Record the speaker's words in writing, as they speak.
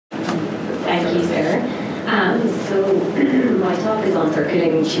Thank you, Sarah. So my talk is on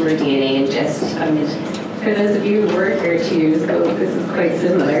circulating tumor DNA, and just, for those of you who worked here 2 years ago, this is quite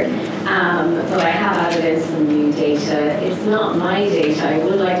similar. But I have added in some new data. It's not my data. I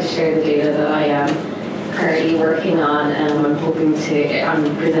would like to share the data that I am currently working on, and I'm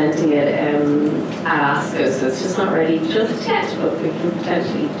presenting it at ASCO, so it's just not ready just yet, but we can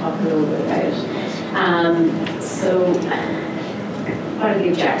potentially talk a little bit about it. So what are the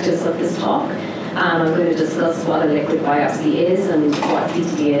objectives of this talk? I'm going to discuss what a liquid biopsy is and what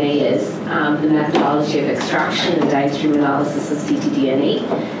ctDNA is, the methodology of extraction and downstream analysis of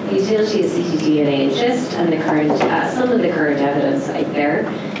ctDNA, the utility of ctDNA in GIST, and some of the current evidence out there,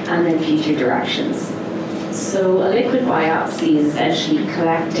 and then future directions. So a liquid biopsy is essentially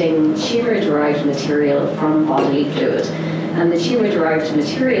collecting tumor-derived material from bodily fluid. And the tumor-derived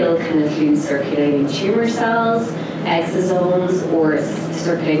material can include circulating tumor cells, exosomes, or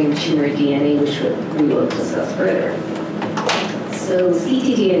circulating tumor DNA, which we will discuss further. So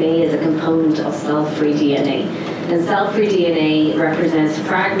ctDNA is a component of cell-free DNA. And cell-free DNA represents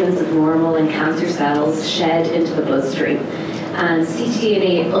fragments of normal and cancer cells shed into the bloodstream. And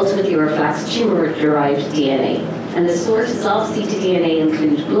ctDNA ultimately reflects tumor-derived DNA. And the sources of ctDNA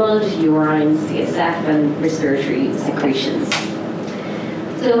include blood, urine, CSF, and respiratory secretions.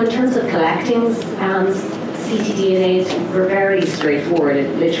 So in terms of collecting ctDNA, it's very straightforward.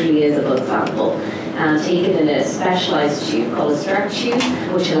 It literally is a blood sample, taken in a specialized tube called a Streck tube,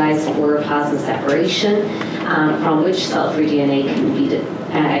 which allows for plasma separation, from which cell-free DNA can be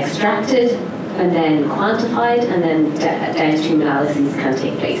extracted and then quantified, and then downstream analyses can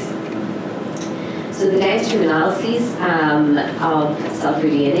take place. So the downstream analyses of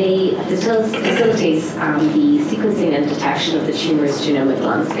cell-free DNA facilitates the sequencing and detection of the tumor's genomic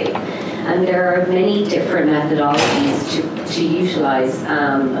landscape. And there are many different methodologies to utilize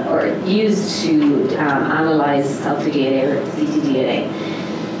or use to analyze cell-free DNA or ctDNA.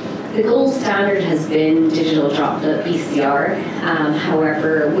 The gold standard has been digital droplet PCR.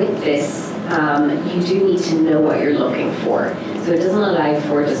 However, with this, you do need to know what you're looking for. So it doesn't allow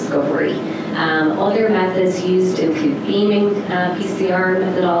for discovery. Other methods used include beaming PCR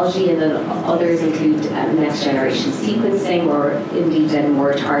methodology, and then others include next generation sequencing, or indeed then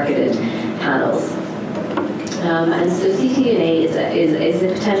more targeted panels. And so ctDNA is a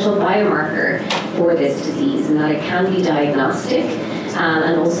potential biomarker for this disease, in that it can be diagnostic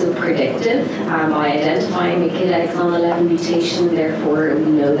and also predictive by identifying a KIT exon 11 mutation. Therefore, we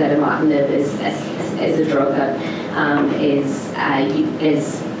know that imatinib is a drug that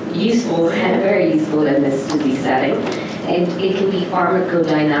is useful, very useful in this disease setting. It can be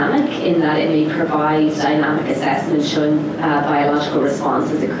pharmacodynamic, in that it may provide dynamic assessment showing biological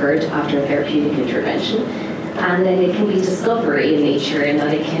responses occurred after a therapeutic intervention. And then it can be discovery in nature, in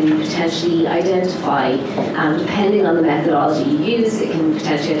that it can potentially identify, depending on the methodology you use, it can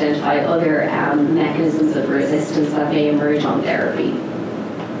potentially identify other mechanisms of resistance that may emerge on therapy.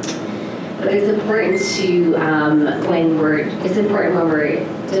 But it's important to when we're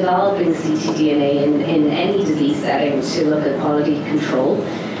developing ctDNA in any disease setting to look at quality control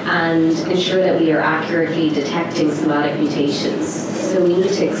and ensure that we are accurately detecting somatic mutations. So we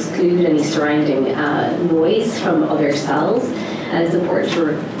need to exclude any surrounding noise from other cells, and it's important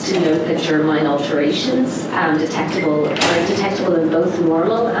to note that germline alterations are detectable in both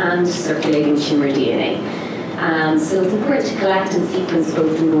normal and circulating tumor DNA. So it's important to collect and sequence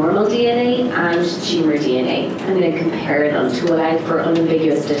both normal DNA and tumor DNA, and then compare them to allow for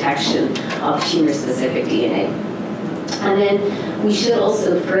unambiguous detection of tumor-specific DNA. And then we should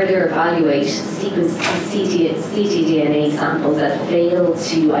also further evaluate ctDNA samples that fail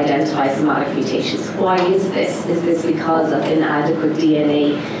to identify somatic mutations. Why is this? Is this because of inadequate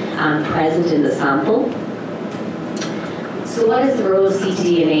DNA present in the sample? So what is the role of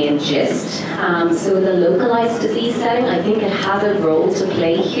ctDNA in GIST? So in the localized disease setting, I think it has a role to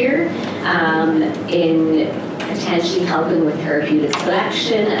play here in potentially helping with therapeutic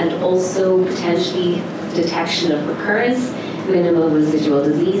selection, and also potentially detection of recurrence, minimal residual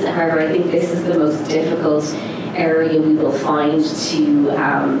disease. However, I think this is the most difficult area we will find to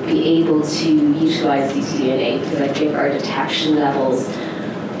be able to utilize ctDNA, because I think our detection levels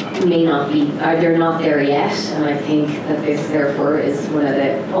may not be, they're not there yet, and I think that this therefore is one of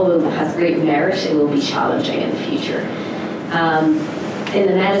the, although it has great merit, it will be challenging in the future. In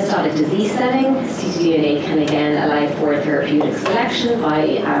the metastatic disease setting, ctDNA can again allow for therapeutic selection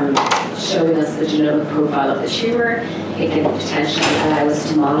by showing us the genomic profile of the tumor. It can potentially allow us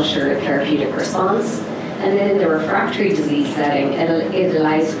to monitor therapeutic response, And then in the refractory disease setting, it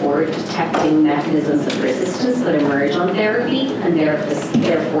allows for detecting mechanisms of resistance that emerge on therapy, and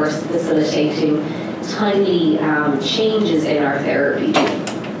therefore facilitating timely changes in our therapy.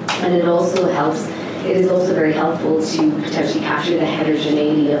 And it is also very helpful to potentially capture the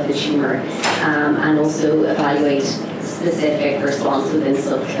heterogeneity of the tumour and also evaluate specific response within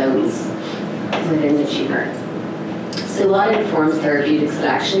subclones within the tumour. So what informs therapeutic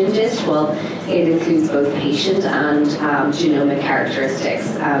selection in GIST? Well, it includes both patient and genomic characteristics.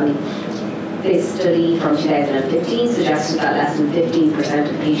 This study from 2015 suggested that less than 15%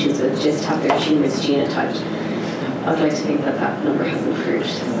 of patients with GIST have their tumours genotyped. I'd like to think that that number has improved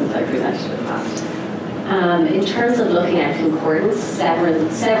since I presented in the past. In terms of looking at concordance,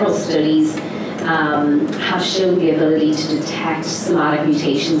 several studies have shown the ability to detect somatic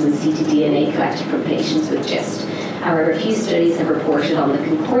mutations in ctDNA collected from patients with GIST. However, few studies have reported on the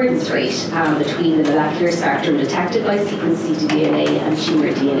concordance rate between the molecular spectrum detected by sequenced ctDNA and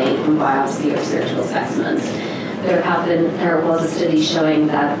tumour DNA from biopsy or surgical specimens. There was a study showing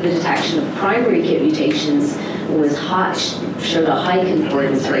that the detection of primary KIT mutations showed a high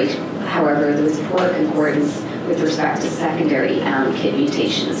concordance rate. However, there was poor concordance with respect to secondary KIT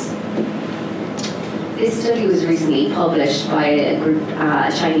mutations. This study was recently published by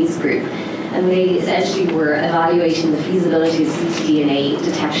a Chinese group, and they essentially were evaluating the feasibility of ctDNA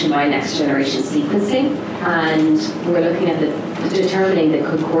detection by next-generation sequencing, and we're looking at determining the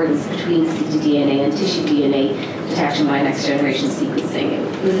concordance between ctDNA and tissue DNA detection by next-generation sequencing.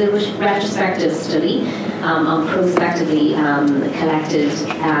 It was a retrospective study on prospectively collected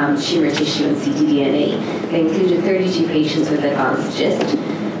tumour tissue and ctDNA. They included 32 patients with advanced GIST,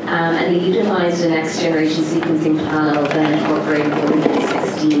 and they utilised a next-generation sequencing panel that incorporated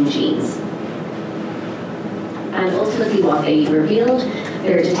 116 genes. And ultimately what they revealed,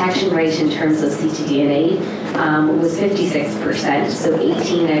 their detection rate in terms of ctDNA was 56%, so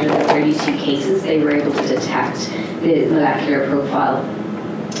 18 out of the 32 cases they were able to detect the molecular profile.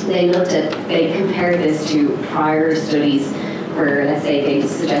 They compared this to prior studies where, let's say, they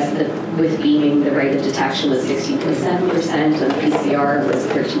suggested that with beaming the rate of detection was 16.7% and PCR was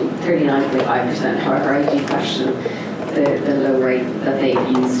 39.5%. However, I do question the low rate that they've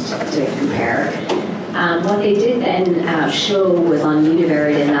used to compare. What they did then show was on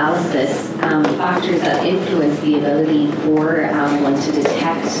univariate analysis factors that influence the ability for one to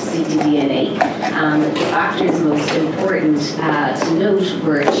detect ctDNA. The factors most important to note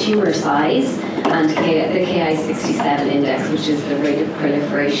were tumor size and the Ki-67 index, which is the rate of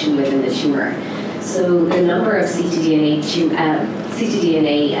proliferation within the tumor. So the number of ctDNA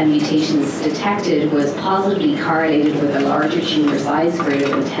mutations detected was positively correlated with a larger tumor size, greater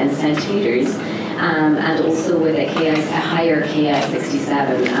than 10 centimeters, and also with a higher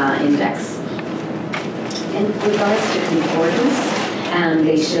Ki-67 index. In regards to concordance,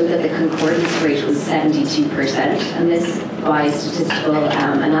 they showed that the concordance rate was 72%, and this, by statistical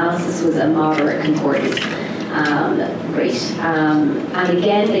analysis, was a moderate concordance rate. And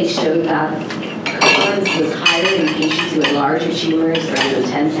again, they showed that concordance was higher in patients who had larger tumors, greater than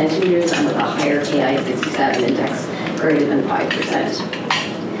 10 centimeters, and with a higher Ki-67 index, greater than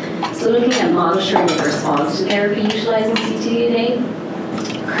 5%. So looking at monitoring the response to therapy utilizing ctDNA,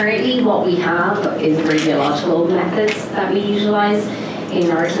 currently what we have is radiological methods that we utilize in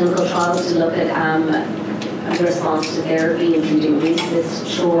our clinical trials to look at the response to therapy, including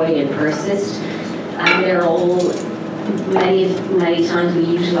RECIST, TROY, and PERSIST. And they're all, many times we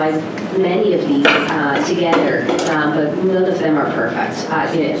utilize many of these together, but none of them are perfect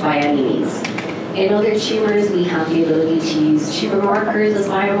by any means. In other tumours, we have the ability to use tumour markers as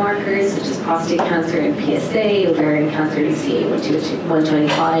biomarkers, such as prostate cancer and PSA, ovarian cancer and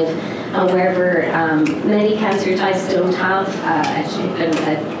CA-125. However, many cancer types don't have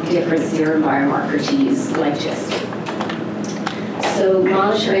a different serum biomarker to use, like GIST. So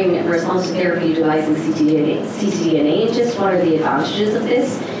monitoring response to therapy utilizing ctDNA, and just what are the advantages of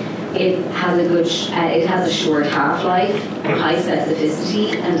this? It has a short half-life, high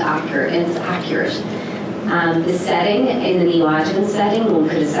specificity, and it's accurate. The setting, in the neoadjuvant setting, one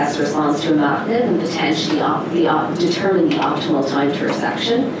could assess response to imatinib and potentially determine the optimal time to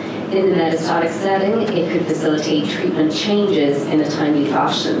resection. In the metastatic setting, it could facilitate treatment changes in a timely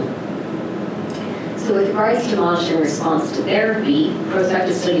fashion. So with regards to monitoring response to therapy,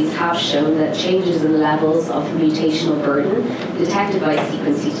 prospective studies have shown that changes in levels of mutational burden detected by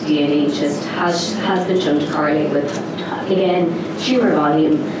sequenced ctDNA just has been shown to correlate with, again, tumor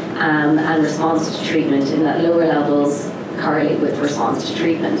volume and response to treatment, in that lower levels correlate with response to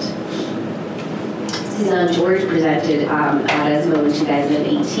treatment. Suzanne George presented at ESMO in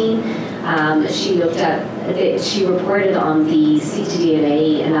 2018 She reported on the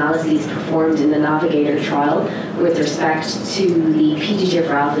ctDNA analyses performed in the Navigator trial with respect to the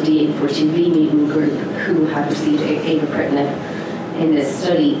PDGFR-alpha D842V mutant group who had received avapritinib in this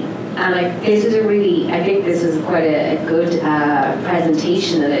study. And I think this was quite a good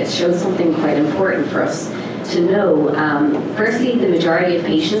presentation, and it shows something quite important for us to know. Firstly, the majority of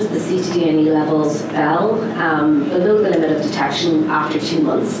patients, the ctDNA levels fell below the limit of detection after 2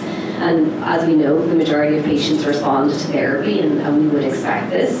 months. And as we know, the majority of patients responded to therapy, and we would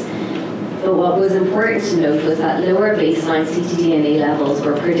expect this. But what was important to note was that lower baseline ctDNA levels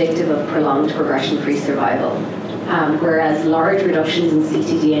were predictive of prolonged progression-free survival, whereas large reductions in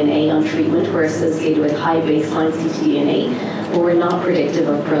ctDNA on treatment were associated with high baseline ctDNA, but were not predictive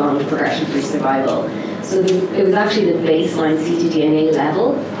of prolonged progression-free survival. So it was actually the baseline ctDNA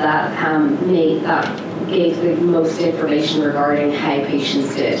level that gave the most information regarding how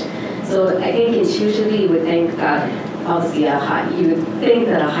patients did. So I think intuitively you would think that obviously you would think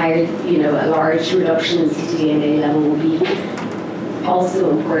that a large reduction in ctDNA level would be also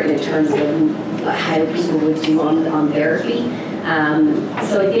important in terms of how people would do on therapy.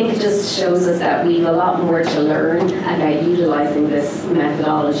 So I think it just shows us that we have a lot more to learn about utilizing this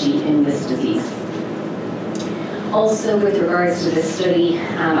methodology in this disease. Also, with regards to this study,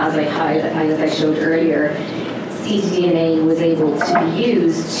 as I showed earlier, ctDNA was able to be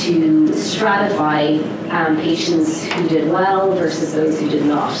used to stratify patients who did well versus those who did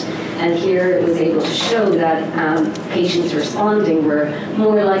not. And here it was able to show that patients responding were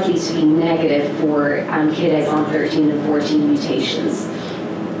more likely to be negative for KIT exon 13 and 14 mutations.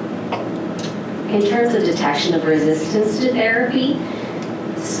 In terms of detection of resistance to therapy,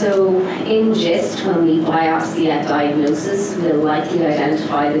 so in GIST, when we biopsy at diagnosis, we'll likely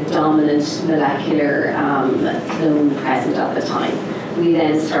identify the dominant molecular clone present at the time. We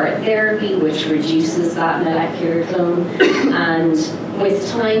then start therapy, which reduces that molecular clone, and with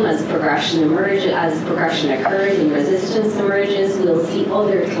time, as progression occurs and resistance emerges, we'll see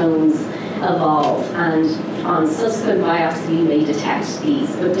other clones evolve, and on subsequent biopsy, we may detect these.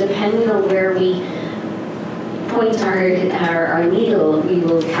 But depending on where we point our needle, we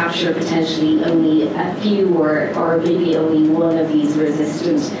will capture potentially only a few or maybe only one of these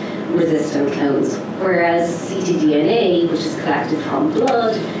resistant clones. Whereas ctDNA, which is collected from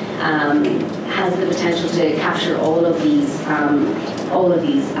blood, has the potential to capture all of these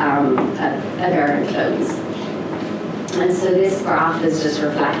aberrant clones. And so this graph is just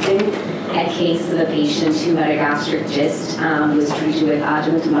reflecting a case of a patient who had a gastric GIST, was treated with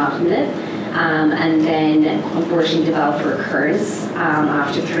adjuvant imatinib, and then unfortunately developed recurrence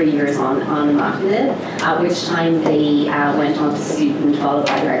after 3 years on imatinib, at which time they went on to Sutent followed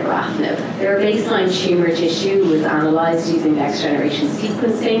by regorafenib. Their baseline tumor tissue was analyzed using next-generation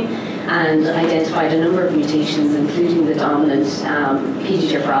sequencing and identified a number of mutations, including the dominant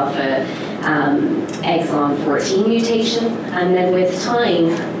PDGFR-alpha exon 14 mutation. And then with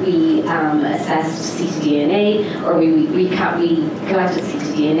time, we assessed ctDNA, or we collected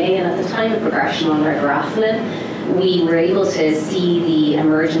ctDNA, and at the time of progression on regorafenib, we were able to see the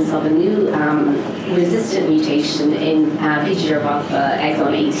emergence of a new resistant mutation in PDGFR-alpha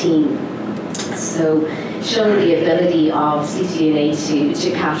exon 18. So showing the ability of ctDNA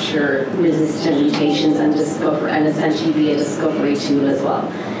to capture resistant mutations and discover, and essentially be a discovery tool as well.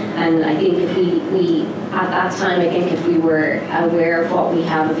 And I think if we at that time, I think if we were aware of what we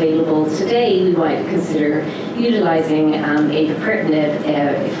have available today, we might consider utilizing avapritinib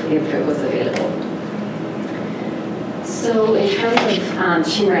if it was available. So in terms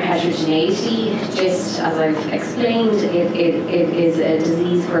of tumor heterogeneity, just as I've explained, it is a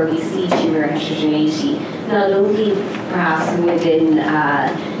disease where we see tumor heterogeneity not only perhaps within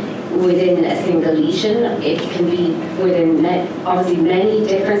a single lesion. It can be within, obviously many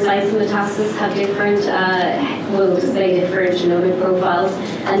different sites of metastasis have different, will display different genomic profiles,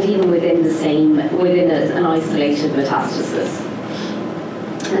 and even within an isolated metastasis.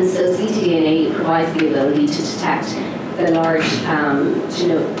 And so ctDNA provides the ability to detect the large,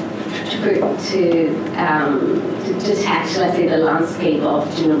 to detect, let's say, the landscape of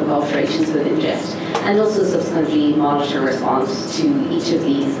genomic alterations within GIST, and also subsequently monitor response to each of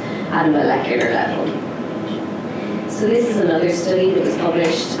these at a molecular level. So this is another study that was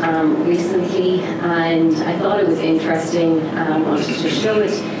published recently, and I thought it was interesting. I wanted to show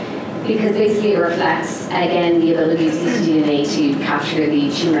it because basically it reflects, again, the ability of ctDNA to capture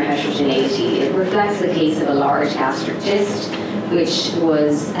the tumor heterogeneity. It reflects the case of a large gastric GIST, which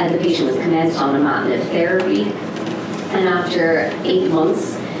was, the patient was commenced on imatinib therapy, and after 8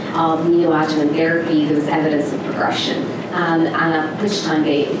 months of neoadjuvant therapy, there was evidence of progression. and at which time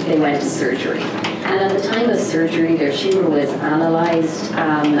they went to surgery. And at the time of surgery, their tumor was analysed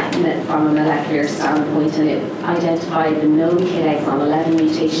from a molecular standpoint, and it identified the known KIT exon 11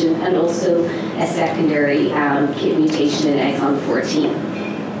 mutation and also a secondary KIT mutation in exon 14.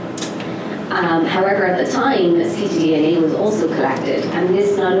 However, at the time, ctDNA was also collected, and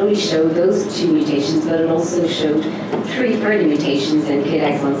this not only showed those 2 mutations, but it also showed 3 further mutations in KIT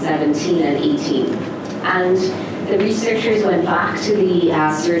exon 17 and 18. And the researchers went back to the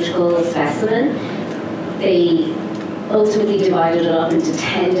surgical specimen. They ultimately divided it up into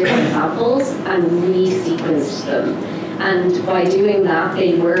 10 different samples and re-sequenced them. And by doing that,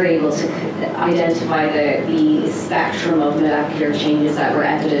 they were able to identify the spectrum of molecular changes that were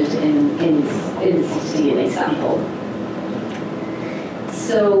evident in the ctDNA sample.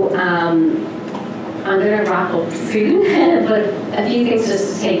 So I'm going to wrap up soon, but a few things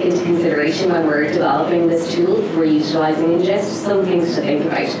just to take into consideration when we're developing this tool for utilizing and just some things to think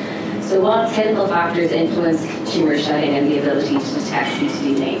about. So what clinical factors influence tumor shedding and the ability to detect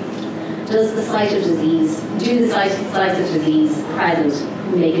ctDNA? Does the site of disease, do the sites of disease present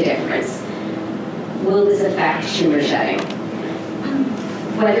make a difference? Will this affect tumor shedding?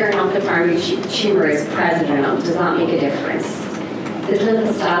 Whether or not the primary tumor is present or not, does that make a difference? The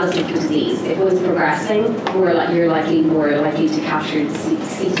clinical status of the disease, if it was progressing, you're more likely to capture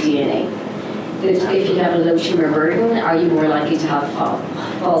ctDNA. If you have a low tumor burden, are you more likely to have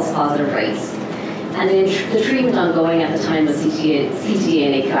false positive rates? And then the treatment ongoing at the time of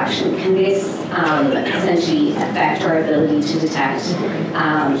ctDNA collection, can this essentially affect our ability to detect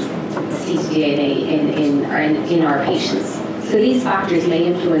ctDNA in our patients? So these factors may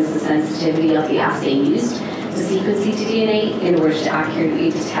influence the sensitivity of the assay used to sequence ctDNA in order to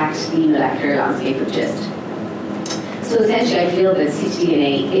accurately detect the molecular landscape of GIST. So essentially, I feel that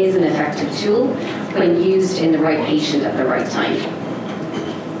ctDNA is an effective tool when used in the right patient at the right time.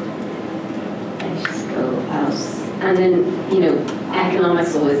 Let's just go out. And then,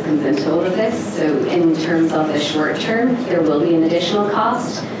 economics always comes into all of this. So in terms of the short term, there will be an additional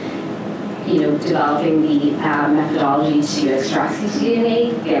cost. Developing the methodology to extract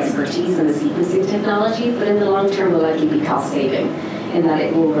ctDNA, the expertise and the sequencing technology, but in the long term will likely be cost saving in that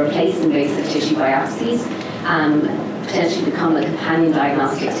it will replace invasive tissue biopsies, potentially become a companion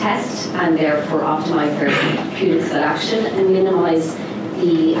diagnostic test, and therefore optimize therapeutic selection and minimize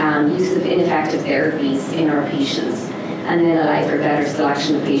the use of ineffective therapies in our patients, and then allow for better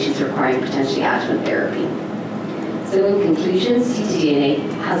selection of patients requiring potentially adjuvant therapy. So in conclusion, ctDNA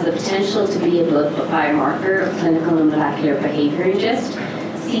has the potential to be a blood biomarker of clinical and molecular behavior in GIST.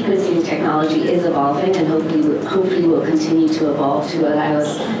 Sequencing technology is evolving and hopefully will continue to evolve to allow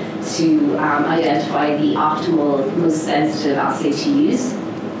us to identify the optimal, most sensitive assay to use.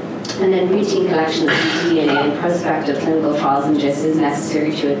 And then routine collection of ctDNA in prospective clinical trials in GIST is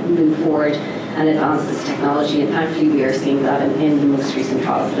necessary to move forward and advance this technology, and thankfully we are seeing that in the most recent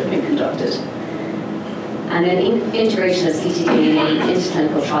trials that have been conducted. And then integration of ctDNA into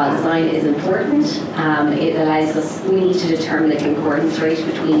clinical trial design is important. It allows us, we need to determine the concordance rate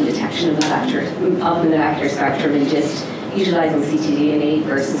between detection of the molecular spectrum and GIST utilizing ctDNA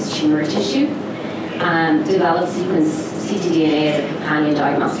versus tumor tissue. Develop sequence ctDNA as a companion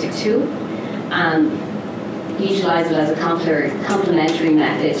diagnostic tool. Utilize it as a complementary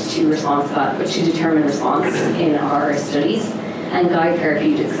method to determine response in our studies, and guide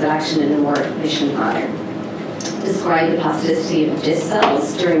therapeutic selection in a more efficient manner. Describe the plasticity of GIST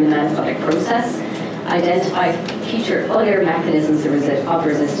cells during the metastatic process, identify future other mechanisms of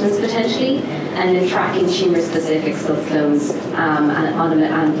resistance potentially, and then tracking tumor-specific subclones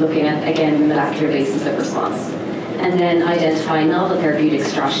and looking at, again, the molecular basis of response. And then identify novel therapeutic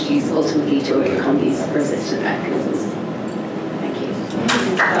strategies ultimately to overcome these resistant mechanisms. Thank you.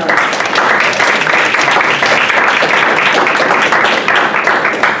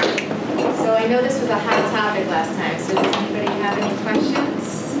 So I know this was a hot topic last time, so does anybody have any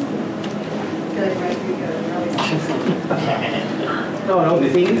questions? I feel like Rodrigo always No, the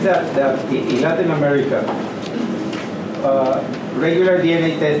thing is that in Latin America, regular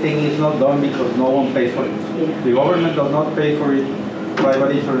DNA testing is not done because no one pays for it. Yeah. The government does not pay for it,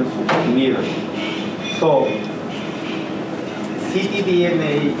 private insurance neither. So,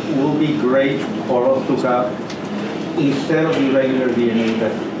 ctDNA will be great for us to have instead of the regular DNA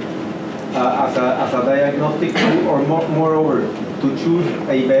testing. As a diagnostic tool, or moreover, to choose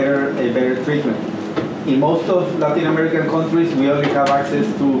a better treatment. In most of Latin American countries, we only have access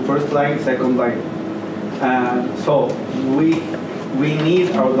to first line, second line. And so we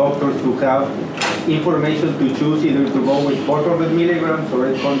need our doctors to have information to choose either to go with 400 milligrams or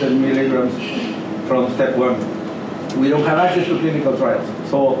 800 milligrams from step one. we don't have access to clinical trials.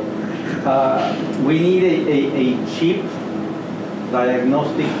 So we need a cheap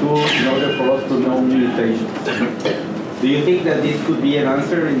diagnostic tool in order for us to know mutations. Do you think that this could be an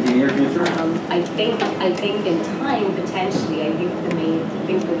answer in the near future? I think in time, potentially, I think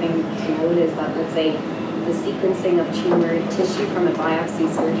the thing to note is that, let's say, the sequencing of tumor tissue from a biopsy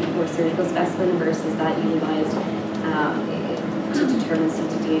surgical specimen versus that utilized to determine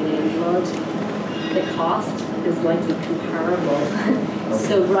ctDNA in blood, the cost is likely comparable.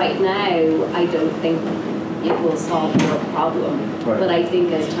 So right now, I don't think it will solve your problem. Right. But I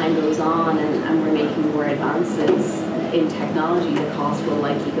think as time goes on and we're making more advances in technology, the cost will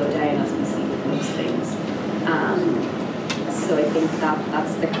likely go down as we see with most things. So I think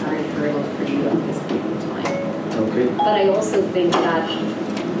that's the current hurdle for you at this point in time. Okay. But I also think that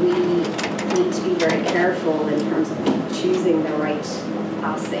we need to be very careful in terms of choosing the right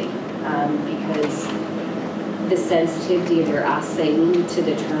assay, because the sensitivity of your assay, we need to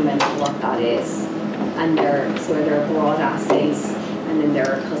determine what that is. And there are broad assays, and then there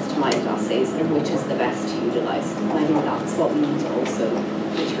are customized assays, and which is the best to utilize. And I think that's what we need to also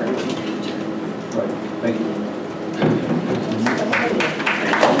determine in the future. Right. Thank you.